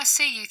I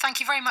see you.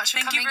 Thank you very much for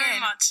coming in. Thank you very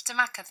much.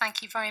 Damaka,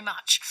 thank you very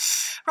much.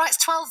 Right, it's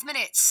 12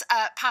 minutes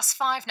past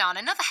 5 now, and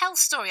another health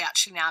story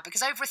actually now,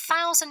 because over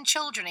 1,000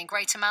 children in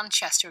Greater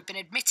Manchester have been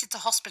admitted to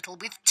hospital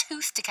with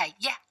tooth decay.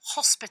 Yeah,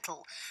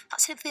 hospital.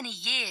 That's within a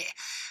year.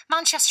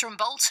 Manchester and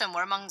Bolton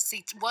were amongst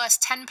the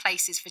worst 10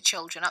 places for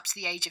children up to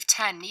the age of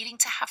 10 needing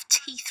to have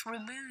teeth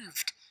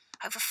removed.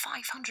 Over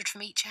 500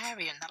 from each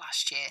area in the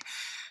last year.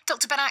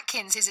 Dr Ben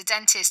Atkins is a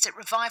dentist at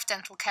Revive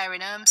Dental Care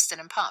in Urmston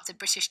and part of the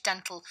British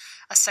Dental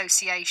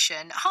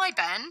Association. Hi,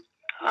 Ben.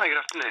 Hi,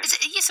 good afternoon.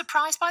 Are you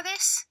surprised by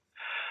this?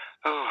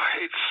 Oh,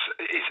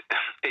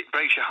 it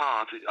breaks your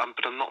heart,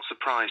 but I'm not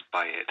surprised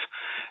by it.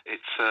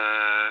 It's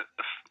a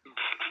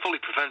fully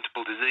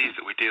preventable disease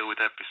that we deal with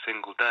every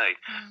single day.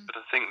 But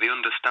I think the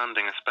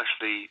understanding,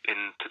 especially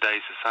in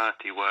today's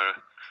society where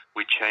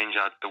we change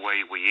the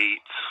way we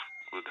eat,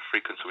 with the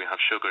frequency we have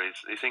sugar,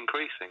 is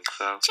increasing.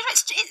 So do you know,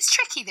 it's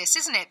tricky, this,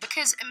 isn't it?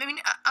 Because I mean,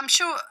 I'm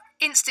sure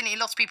instantly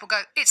lots of people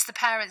go, it's the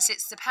parents.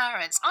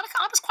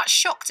 I was quite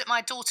shocked at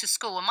my daughter's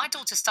school. When my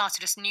daughter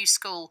started a new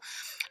school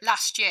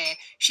last year,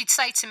 she'd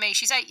say to me,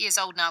 she's 8 years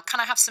old now,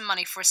 can I have some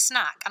money for a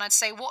snack? And I'd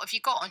say, what have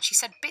you got? And she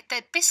said,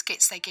 they're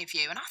biscuits they give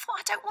you. And I thought,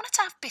 I don't want her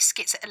to have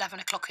biscuits at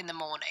 11 o'clock in the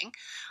morning.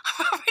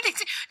 I really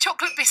do.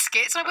 Chocolate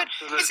biscuits. And I went,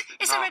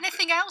 is there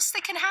anything else they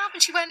can have?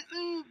 And she went,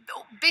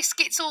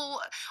 biscuits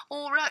or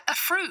a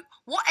fruit.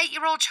 What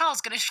 8-year-old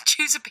child's going to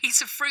choose a piece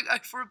of fruit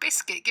over a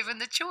biscuit given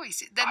the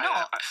choice? They're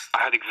not.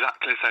 I had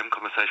exactly the same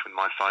conversation with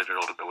my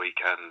 5-year-old at the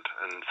weekend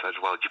and said,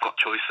 well, you've got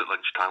choice at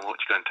lunchtime. What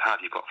are you going to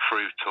have? You've got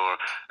fruit or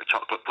a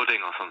chocolate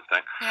pudding or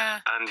something. Yeah.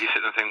 And you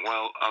sit there and think,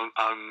 well,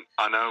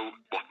 I know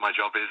what my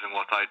job is and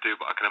what I do,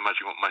 but I can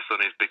imagine what my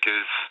son is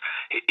because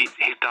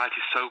his diet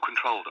is so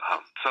controlled at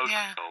home. So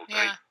controlled.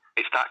 Yeah.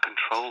 It's that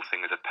control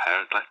thing as a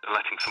parent,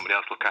 letting somebody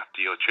else look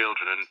after your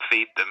children and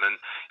feed them, and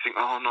you think,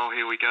 oh no,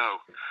 here we go.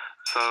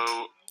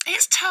 So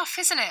it's tough,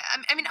 isn't it?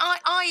 I mean,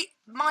 my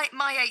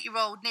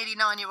 8-year-old, nearly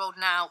 9-year-old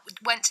now,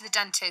 went to the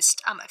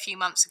dentist a few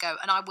months ago,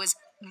 and I was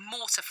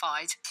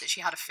mortified that she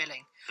had a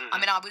filling. I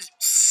mean, I was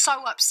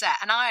so upset,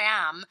 and I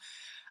am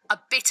a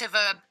bit of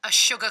a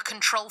sugar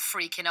control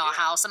freak in our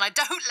house, and I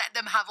don't let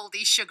them have all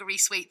these sugary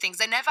sweet things.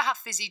 They never have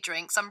fizzy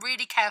drinks. I'm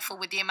really careful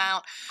with the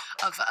amount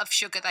of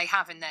sugar they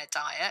have in their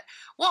diet,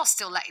 while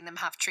still letting them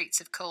have treats,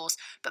 of course.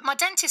 But my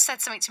dentist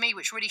said something to me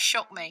which really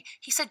shocked me.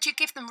 He said, do you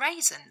give them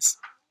raisins?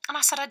 And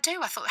I said, I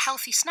do. I thought,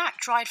 healthy snack,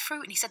 dried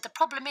fruit. And he said, the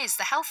problem is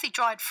the healthy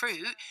dried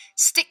fruit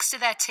sticks to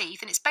their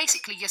teeth, and it's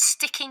basically you're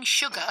sticking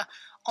sugar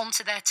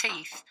onto their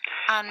teeth,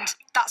 and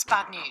that's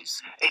bad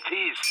news. It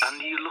is, and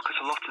you look at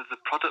a lot of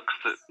the products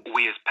that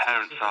we as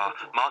parents are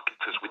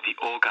marketers with the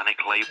organic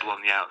label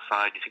on the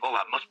outside, you think, oh,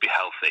 that must be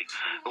healthy.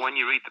 But when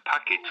you read the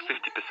package,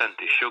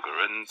 50% is sugar,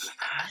 and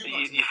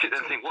you sit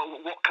there and think, well,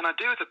 what can I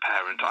do as a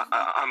parent?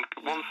 I'm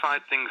one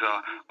side things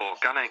are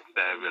organic,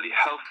 they're really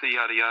healthy,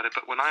 yada yada,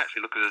 but when I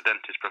actually look at a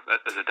dentist,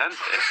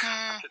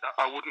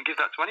 I wouldn't give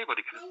that to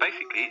anybody, because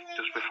basically it's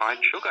just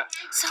refined sugar.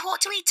 So what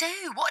do we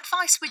do? What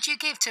advice would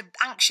you give to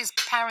anxious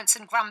parents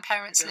and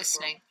grandparents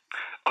listening?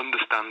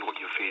 Understand what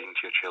you're feeding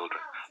to your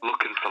children.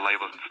 Look into the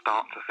labels and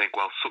start to think,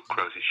 well,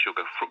 sucrose is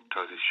sugar,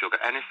 fructose is sugar.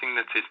 Anything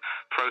that is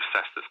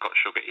processed that's got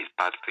sugar is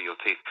bad for your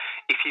teeth.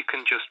 If you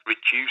can just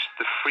reduce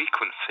the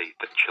frequency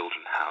that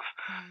children have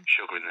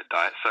sugar in their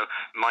diet. So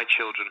my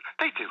children,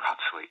 they do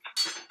have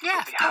sweets.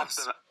 Yeah, they have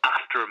them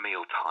after a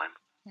meal time.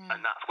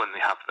 And that's when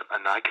they have them,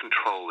 and I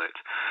control it.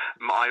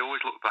 I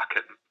always look back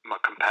at,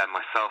 compare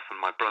myself and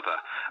my brother.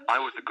 I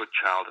was a good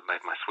child and made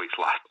my sweets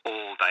last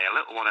all day. A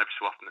little one every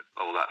so often,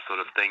 all that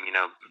sort of thing,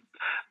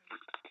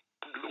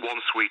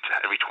 one sweet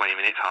every 20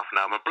 minutes, half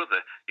an hour. My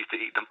brother used to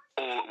eat them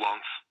all at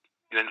once.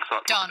 Then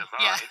start done.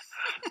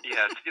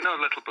 Yes,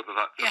 little brother,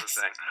 that sort of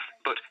thing.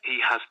 But he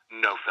has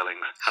no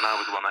fillings, and I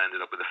was the one that ended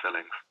up with the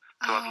fillings.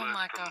 So I've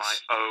learned from my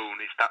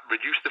own is that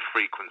reduce the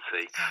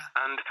frequency.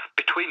 And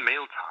between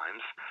meal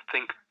times,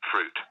 think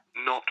fruit,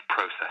 not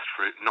processed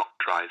fruit, not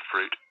dried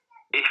fruit.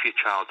 If your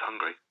child's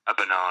hungry, a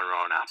banana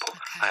or an apple,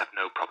 I have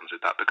no problems with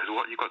that, because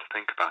what you've got to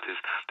think about is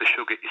the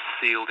sugar is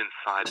sealed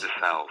inside the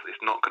cells. It's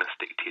not going to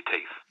stick to your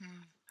teeth.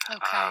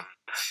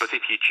 But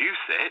if you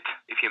juice it,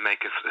 if you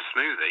make a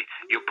smoothie,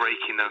 you're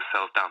breaking those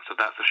cells down. So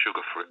that's a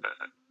sugar-free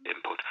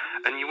input.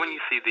 And when you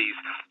see these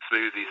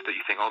smoothies that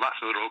you think, oh, that's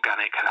an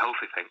organic,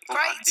 healthy thing.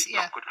 Well, it's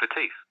not good for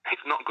teeth.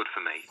 It's not good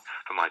for me,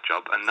 for my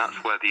job. And that's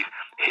where these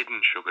hidden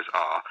sugars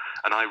are.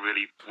 And I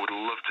really would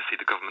love to see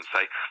the government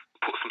say,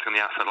 put something on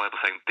the outside label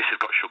saying this has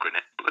got sugar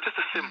in it. But just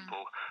a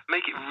simple,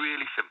 make it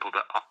really simple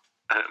that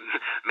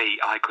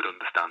I could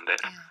understand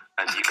it.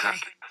 And you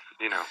can,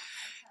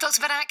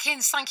 Dr. Ben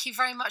Atkins, thank you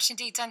very much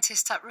indeed,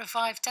 dentist at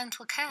Revive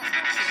Dental Care. Thank you.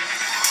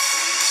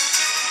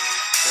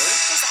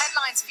 Here's the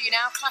headlines for you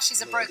now.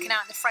 Clashes are broken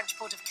out in the French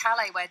port of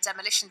Calais, where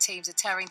demolition teams are tearing